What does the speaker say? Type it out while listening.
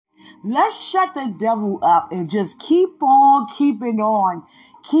Let's shut the devil up and just keep on keeping on.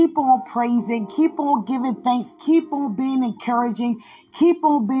 Keep on praising. Keep on giving thanks. Keep on being encouraging. Keep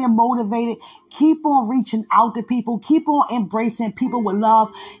on being motivated. Keep on reaching out to people. Keep on embracing people with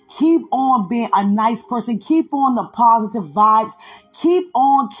love. Keep on being a nice person. Keep on the positive vibes. Keep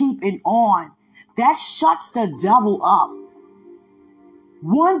on keeping on. That shuts the devil up.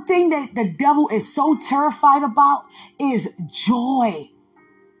 One thing that the devil is so terrified about is joy.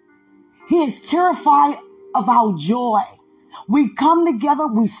 He is terrified of our joy. We come together,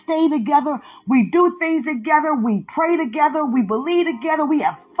 we stay together, we do things together, we pray together, we believe together, we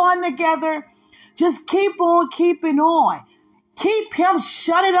have fun together. Just keep on keeping on. Keep him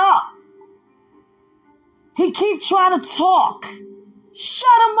shut it up. He keep trying to talk.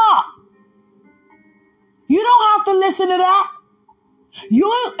 Shut him up. You don't have to listen to that.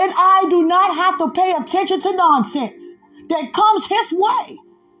 You and I do not have to pay attention to nonsense that comes his way.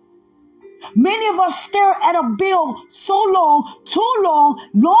 Many of us stare at a bill so long, too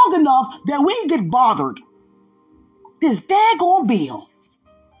long enough that we get bothered. This daggone bill.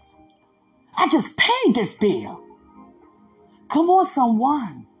 I just paid this bill. Come on,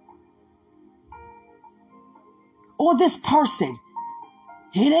 someone. Or this person.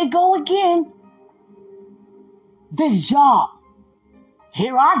 Here they go again. This job.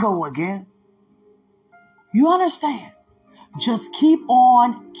 Here I go again. You understand? Just keep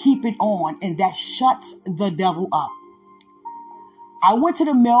on keeping on, and that shuts the devil up. I went to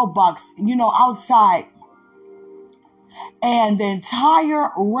the mailbox, outside, and the entire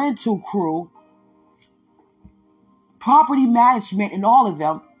rental crew, property management, and all of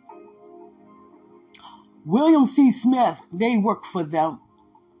them, William C. Smith, they work for them.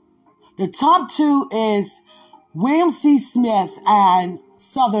 The top two is William C. Smith and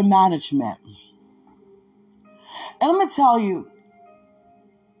Southern Management. And let me tell you,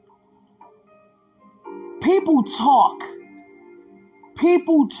 people talk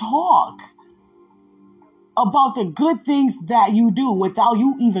about the good things that you do without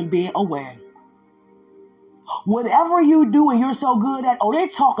you even being aware. Whatever you do and you're so good at, they're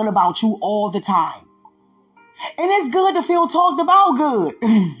talking about you all the time. And it's good to feel talked about good.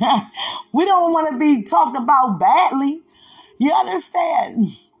 We don't want to be talked about badly. You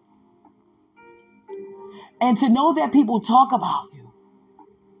understand? And to know that people talk about you.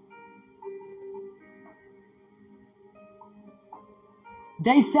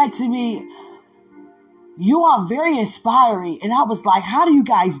 They said to me, you are very inspiring. And I was like, how do you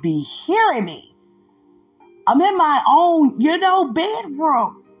guys be hearing me? I'm in my own,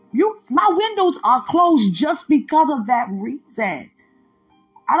 bedroom. My windows are closed just because of that reason.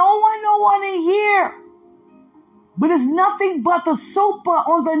 I don't want no one in here. But it's nothing but the super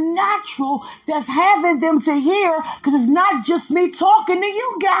on the natural that's having them to hear, because it's not just me talking to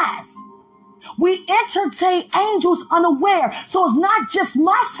you guys. We entertain angels unaware. So it's not just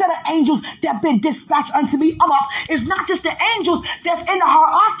my set of angels that been dispatched unto me. It's not just the angels that's in the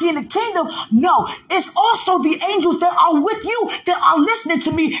hierarchy in the kingdom. No, it's also the angels that are with you, that are listening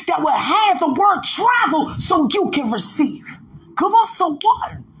to me, that will have the word travel so you can receive. Come on,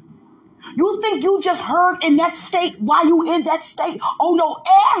 someone. You think you just heard in that state while you in that state? Oh no,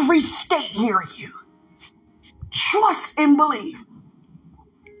 every state hear you. Trust and believe.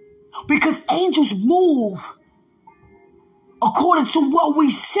 Because angels move according to what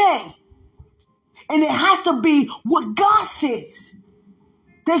we say. And it has to be what God says.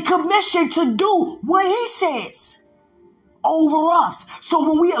 They commissioned to do what he says over us. So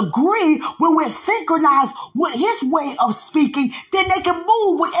when we agree, when we're synchronized with his way of speaking, then they can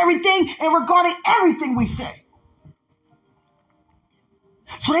move with everything and regarding everything we say.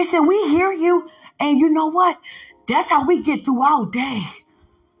 So they said, we hear you. And you know what? That's how we get through our day.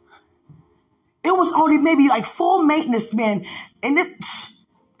 It was only maybe like 4 maintenance men. And it's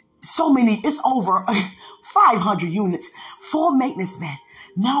over 500 units. 4 maintenance men.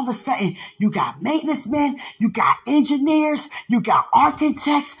 Now all of a sudden, you got maintenance men, you got engineers, you got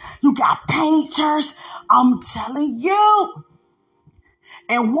architects, you got painters. I'm telling you.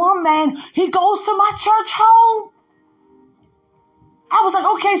 And one man, he goes to my church home. I was like,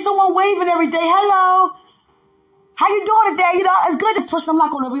 okay, someone waving every day. Hello. How you doing today? It's good to person. I'm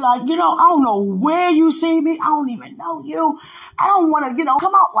not going to be like, I don't know where you see me. I don't even know you. I don't want to,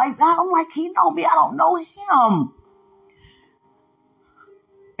 come out like that. I'm like, he know me. I don't know him.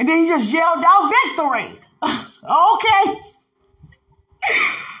 And then he just yelled out victory. Okay.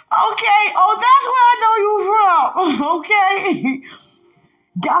 Okay. Oh, that's where I know you from. Okay.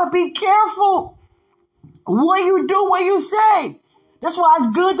 Gotta be careful what you do, what you say. That's why it's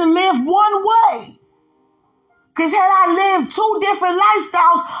good to live one way. Because had I lived 2 different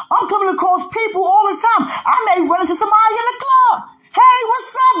lifestyles, I'm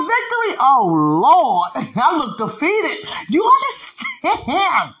defeated. You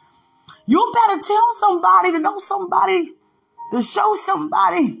understand? You better tell somebody to know somebody, to show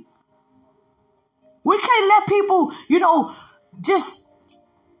somebody. We can't let people, just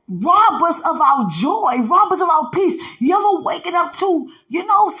rob us of our joy, rob us of our peace. You ever waking up to,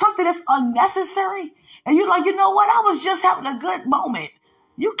 something that's unnecessary? And you're like, you know what? I was just having a good moment.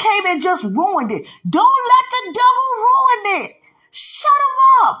 You came and just ruined it. Don't let the devil ruin it. Shut him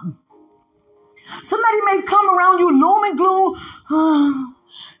up. Somebody may come around you, gloom and gloom.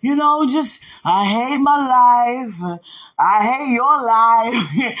 I hate my life. I hate your life.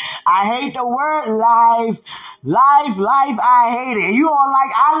 I hate the word life. Life, I hate it. You all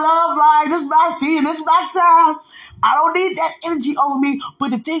like, I love life. This is my season. This is my time. I don't need that energy over me.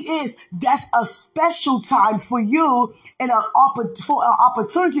 But the thing is, that's a special time for you and as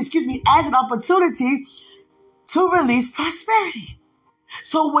an opportunity to release prosperity.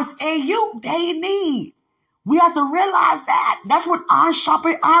 So what's in you, they need. We have to realize that. That's what iron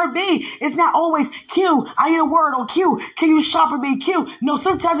sharpen iron be. It's not always Q. I hear a word on Q. Can you sharpen me Q? No,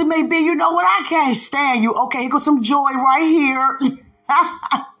 sometimes it may be, you know what? I can't stand you. Okay, here goes some joy right here.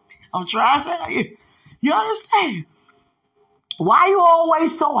 I'm trying to tell you. You understand? Why are you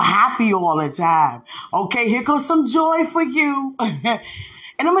always so happy all the time? Okay, here goes some joy for you. And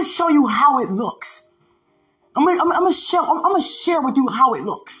I'm going to show you how it looks. I'm gonna share with you how it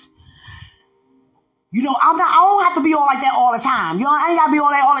looks. I don't have to be all like that all the time. I ain't gotta be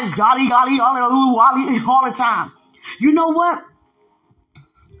all this jolly, all the time. You know what?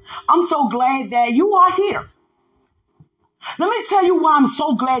 I'm so glad that you are here. Let me tell you why I'm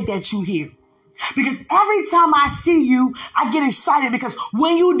so glad that you're here. Because every time I see you, I get excited because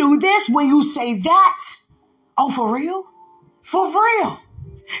when you do this, when you say that, oh, for real? For real.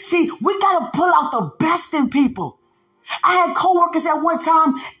 See, we gotta pull out the best in people. I had coworkers at one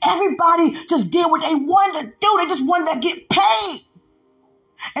time, everybody just did what they wanted to do. They just wanted to get paid.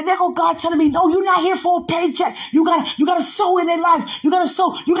 And there go God telling me, no, you're not here for a paycheck. You gotta sow in their life. You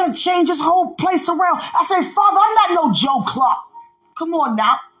gotta change this whole place around. I said, Father, I'm not no Joe Clark. Come on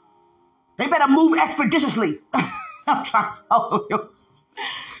now. They better move expeditiously. I'm trying to tell you.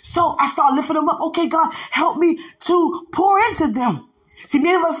 So I started lifting them up. Okay, God, help me to pour into them. See,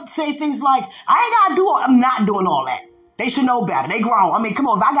 many of us say things like, I'm not doing all that. They should know better. They grown. I mean, come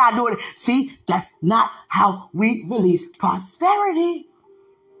on, if I gotta do it. See, that's not how we release prosperity.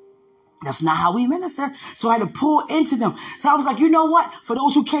 That's not how we minister. So I had to pull into them. So I was like, you know what? For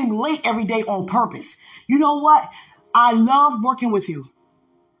those who came late every day on purpose, you know what? I love working with you.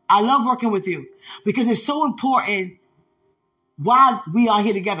 I love working with you because it's so important why we are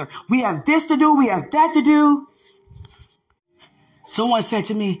here together. We have this to do. We have that to do. Someone said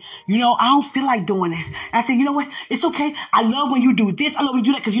to me, I don't feel like doing this. I said, you know what? It's okay. I love when you do this. I love when you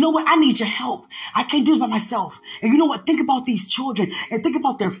do that. Because you know what? I need your help. I can't do this by myself. And you know what? Think about these children and think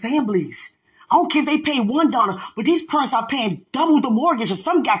about their families. I don't care if they pay $1, but these parents are paying double the mortgage, or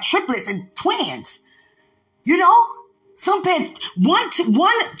some got triplets and twins. Some pay one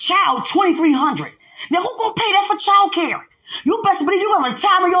child $2,300. Now, who gonna pay that for child care? You best believe you have a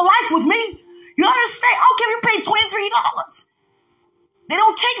time of your life with me. You understand? I don't care if you pay $23. They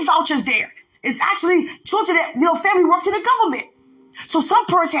don't take vouchers there. It's actually children that, family works in the government. So some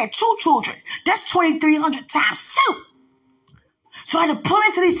person had 2 children. That's $2,300 times 2. So I had to pull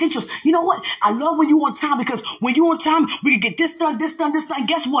into these teachers. You know what? I love when you on time because when you on time, we can get this done, this done, this done.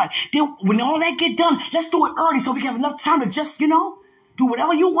 Guess what? Then when all that get done, let's do it early so we can have enough time to just, do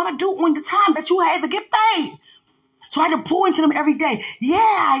whatever you want to do on the time that you have to get paid. So I had to pour into them every day.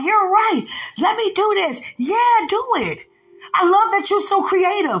 Yeah, you're right. Let me do this. Yeah, do it. I love that you're so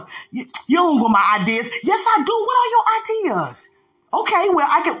creative. You don't want my ideas. Yes, I do. What are your ideas? Okay, well,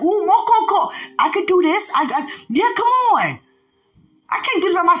 I can, I could do this. Yeah, come on. I can't do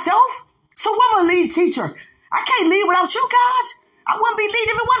this by myself. So I'm a lead teacher. I can't lead without you guys. I wouldn't be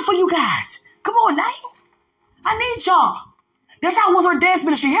leading if it wasn't for you guys. Come on now. I need y'all. That's how it was our dance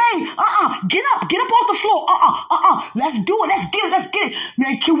ministry. Hey, get up off the floor. Let's do it. Let's get it.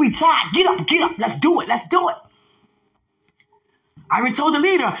 Man, Q, we tired. Get up. Let's do it. I already told the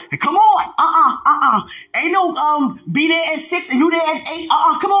leader, come on. Ain't no be there at 6 and you there at 8.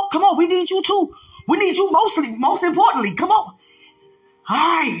 Come on. We need you too. We need you most importantly. Come on.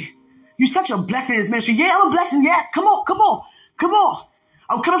 Hi. You're such a blessing in this ministry. Yeah, I'm a blessing. Yeah. Come on.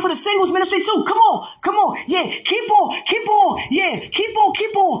 I'm coming for the singles ministry too. Come on. Yeah, keep on. Yeah, keep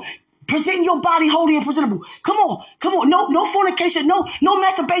on. Presenting your body holy and presentable. Come on. No fornication. No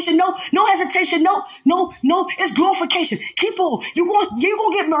masturbation. No hesitation. No. It's glorification. Keep on. You're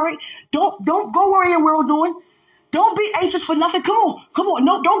gonna get married. Don't go worrying what we're doing. Don't be anxious for nothing. Come on. Come on.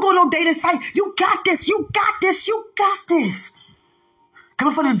 No, don't go no dating site. You got this. You got this. You got this.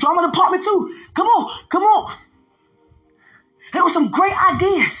 Coming from the drama department too. Come on. Come on. There were some great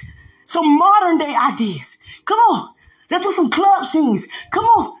ideas. Some modern day ideas. Come on. Let's do some club scenes. Come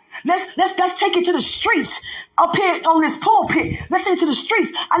on. Let's take it to the streets up here on this pulpit. Let's take it to the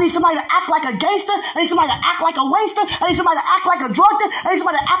streets. I need somebody to act like a gangster. I need somebody to act like a waster. I need somebody to act like a drug dealer. I need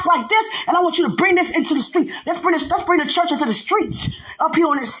somebody to act like this. And I want you to bring this into the street. Let's bring the church into the streets up here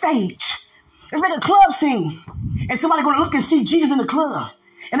on this stage. Let's make a club scene. And somebody's going to look and see Jesus in the club.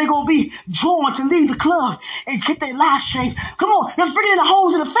 And they're going to be drawn to leave the club and get their lives changed. Come on. Let's bring it in the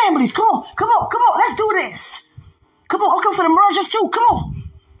homes and the families. Come on. Come on. Come on. Let's do this. Come on. I'm coming for the mergers too. Come on.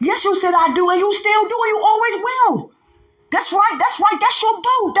 Yes, you said I do, and you still do, and you always will. That's right. That's right. That's your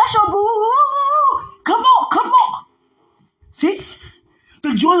boo. That's your boo. Come on. Come on. See?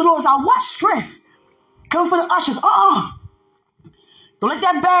 The joy of the Lord is our what? Strength. Come for the ushers. Don't let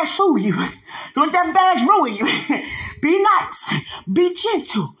that badge fool you. Don't let that badge ruin you. Be nice. Be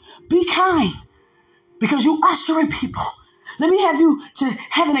gentle. Be kind. Because you ushering people. Let me have you to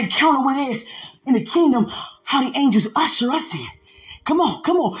have an encounter with this in the kingdom, how the angels usher us in. Come on,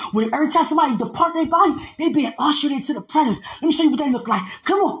 come on. When every time somebody depart their body, they being ushered into the presence. Let me show you what they look like.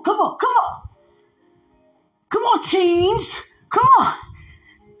 Come on, come on, come on. Come on, teens. Come on.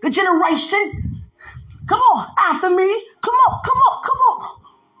 The generation. Come on, after me. Come on, come on, come on.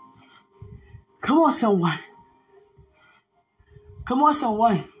 Come on, someone. Come on,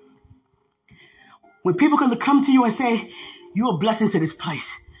 someone. When people can come to you and say, you're a blessing to this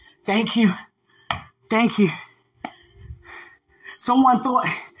place. Thank you. Thank you. Someone thought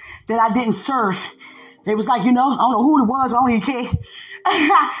that I didn't serve. They was like, I don't know who it was. I don't even care.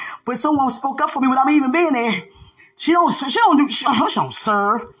 But someone spoke up for me without me even being there. She don't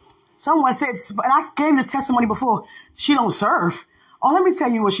serve. Someone said, and I gave this testimony before, she don't serve. Oh, let me tell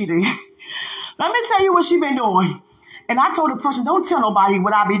you what she did. Let me tell you what she been doing. And I told the person, don't tell nobody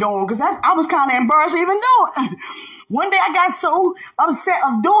what I be doing, because I was kind of embarrassed to even do it. One day I got so upset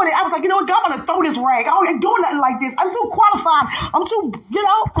of doing it. I was like, God, I'm going to throw this rag. I ain't doing nothing like this. I'm too qualified. I'm too,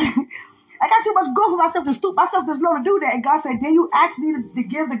 I got too much go for myself to stoop myself this low to do that. And God said, then you asked me to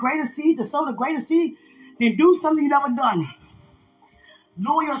give the greater seed, to sow the greater seed, then do something you never done.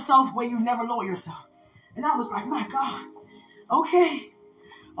 Lower yourself where you never lower yourself. And I was like, my God, okay,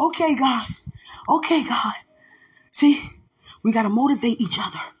 God, okay, God. See, we got to motivate each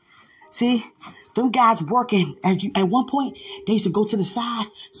other. See, them guys working. At one point, they used to go to the side,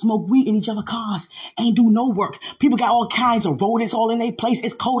 smoke weed in each other's cars, ain't do no work. People got all kinds of rodents all in their place.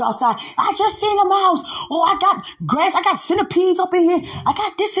 It's cold outside. I just seen a mouse. Oh, I got grass. I got centipedes up in here. I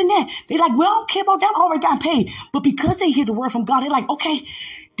got this and that. They like, well, I don't care about them. I already got paid. But because they hear the word from God, they're like, okay,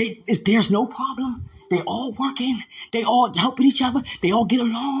 there's no problem. They all working. They all helping each other. They all get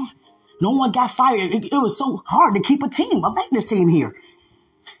along. No one got fired. It was so hard to keep a maintenance team here.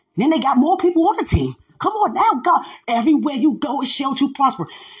 Then they got more people on the team. Come on now, God. Everywhere you go, it shall to prosper.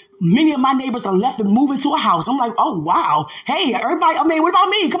 Many of my neighbors are left and move into a house. I'm like, oh, wow. Hey, everybody, what about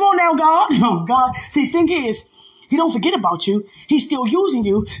me? Come on now, God. Oh, God. See, the thing is, he don't forget about you. He's still using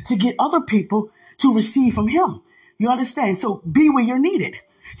you to get other people to receive from him. You understand? So be where you're needed.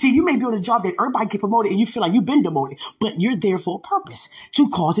 See, you may be on a job that everybody get promoted and you feel like you've been demoted, but you're there for a purpose, to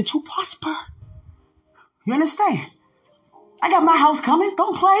cause it to prosper. You understand? I got my house coming.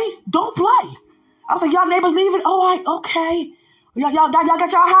 Don't play. Don't play. I was like, y'all neighbors leaving? All right, okay. Y'all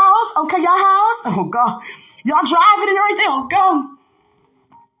got your house? Okay, your house? Oh, God. Y'all driving and everything? Oh, God.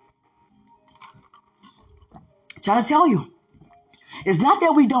 I'm trying to tell you. It's not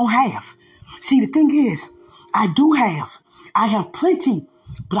that we don't have. See, the thing is, I do have. I have plenty,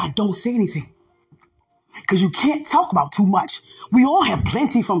 but I don't say anything. Because you can't talk about too much. We all have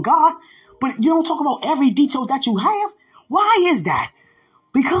plenty from God, but you don't talk about every detail that you have. Why is that?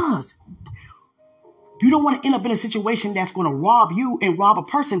 Because you don't want to end up in a situation that's going to rob you and rob a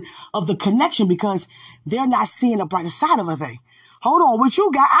person of the connection because they're not seeing the brighter side of a thing. Hold on, what you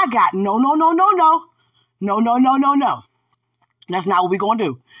got, I got. No. No. That's not what we're going to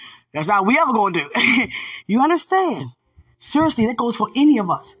do. That's not what we ever going to do. You understand? Seriously, that goes for any of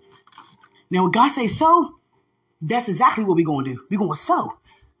us. Now, when God says sow, that's exactly what we're going to do. We're going to sow.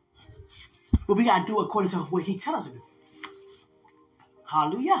 But we got to do according to what he tells us to do.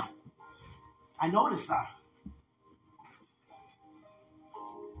 Hallelujah. I know this side.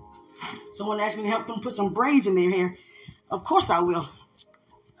 Someone asked me to help them put some braids in their hair. Of course I will.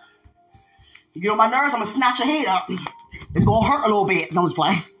 You get on my nerves, I'm going to snatch your head up. It's going to hurt a little bit. I'm just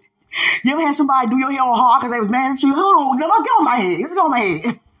playing. You ever had somebody do your hair all hard because they was mad at you? Hold on, let me get on my head. Let's go on my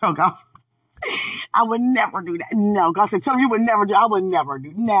head. Oh, God. I would never do that. No, God said, tell them you would never do. I would never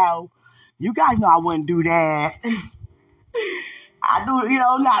do. No, you guys know I wouldn't do that. I do,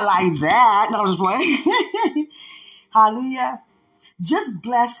 not like that. No, I'm just playing. Hallelujah. Just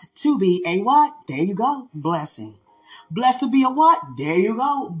blessed to be a what? There you go. Blessing. Blessed to be a what? There you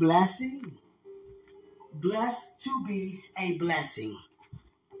go. Blessing. Blessed to be a blessing.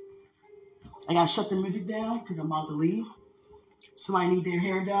 I gotta shut the music down because I'm about to leave. Somebody need their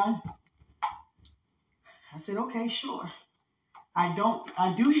hair done. I said, okay, sure. I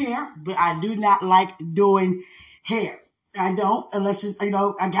do hair, but I do not like doing hair. I don't, unless it's, I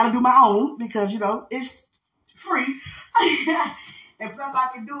gotta do my own because, it's free. And plus I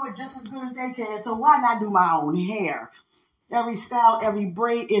can do it just as good as they can. So why not do my own hair? Every style, every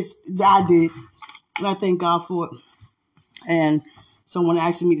braid I did. And I thank God for it. And someone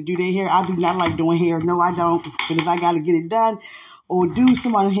asking me to do their hair. I do not like doing hair. No, I don't. But if I got to get it done or do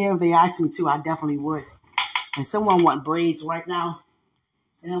someone's hair, if they ask me to, I definitely would. And someone want braids right now.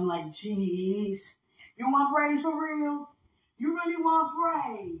 And I'm like, geez, you want braids for real? You really want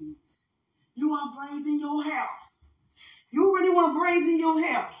braids? You want braids in your hair? You really want braids in your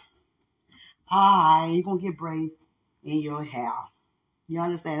hair? Alright, you're going to get braids in your hair. You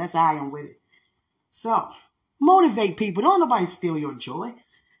understand? That's how I am with it. So, motivate people. Don't nobody steal your joy.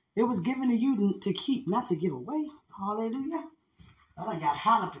 It was given to you to keep, not to give away. Hallelujah. I got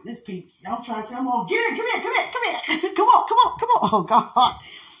hot up in this piece. Y'all trying to tell me, get in, come here. Come on. Oh, God.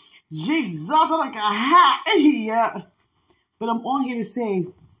 Jesus, I got hot. Yeah. But I'm on here to say,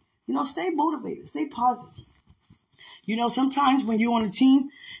 stay motivated. Stay positive. Sometimes when you're on a team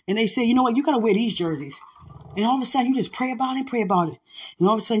and they say, you know what, you got to wear these jerseys. And all of a sudden you just pray about it. And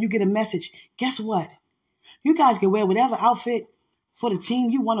all of a sudden you get a message. Guess what? You guys can wear whatever outfit for the team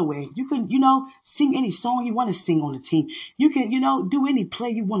you want to wear. You can, sing any song you want to sing on the team. You can, do any play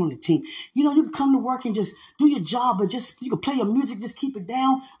you want on the team. You can come to work and just do your job, but you can play your music, just keep it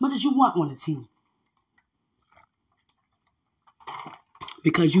down much as you want on the team.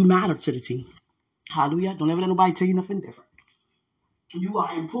 Because you matter to the team. Hallelujah. Don't ever let nobody tell you nothing different. You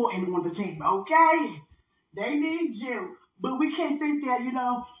are important on the team, okay? They need you. But we can't think that,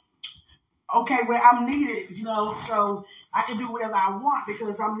 okay, well, I'm needed, so I can do whatever I want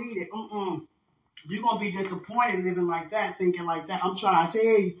because I'm needed. You're going to be disappointed living like that, thinking like that. I'm trying to tell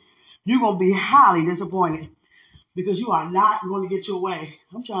you, you're going to be highly disappointed because you are not going to get your way.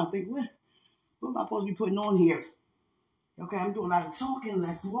 I'm trying to think, what am I supposed to be putting on here? Okay, I'm doing a lot of talking,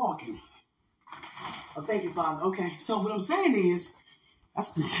 less walking. Oh, thank you, Father. Okay, so what I'm saying is,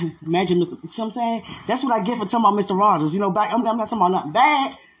 imagine Mr. You know what I'm saying? That's what I get for talking about Mr. Rogers. I'm not talking about nothing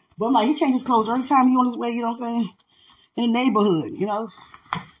bad, but I'm like, he changes clothes every time he on his way, you know what I'm saying? In the neighborhood,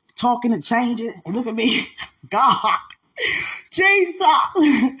 talking and changing. And look at me. God. Jesus.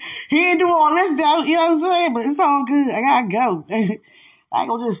 He didn't do all this though, you know what I'm saying? But it's all good. I gotta go. I ain't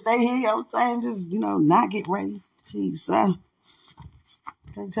gonna just stay here, you know what I'm saying? Just, not get ready. Jeez, son.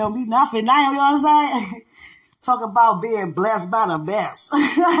 Can't tell me nothing now, you know what I'm saying? Talk about being blessed by the best.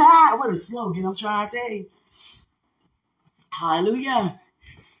 What a slogan I'm trying to tell you. Hallelujah.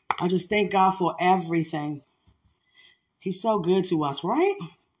 I just thank God for everything. He's so good to us, right?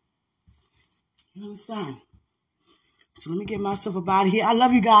 You understand? So let me get myself up out of here. I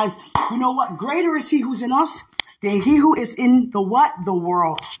love you guys. You know what? Greater is he who's in us than he who is in the what? The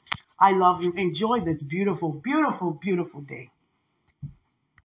world. I love you. Enjoy this beautiful, beautiful, beautiful day.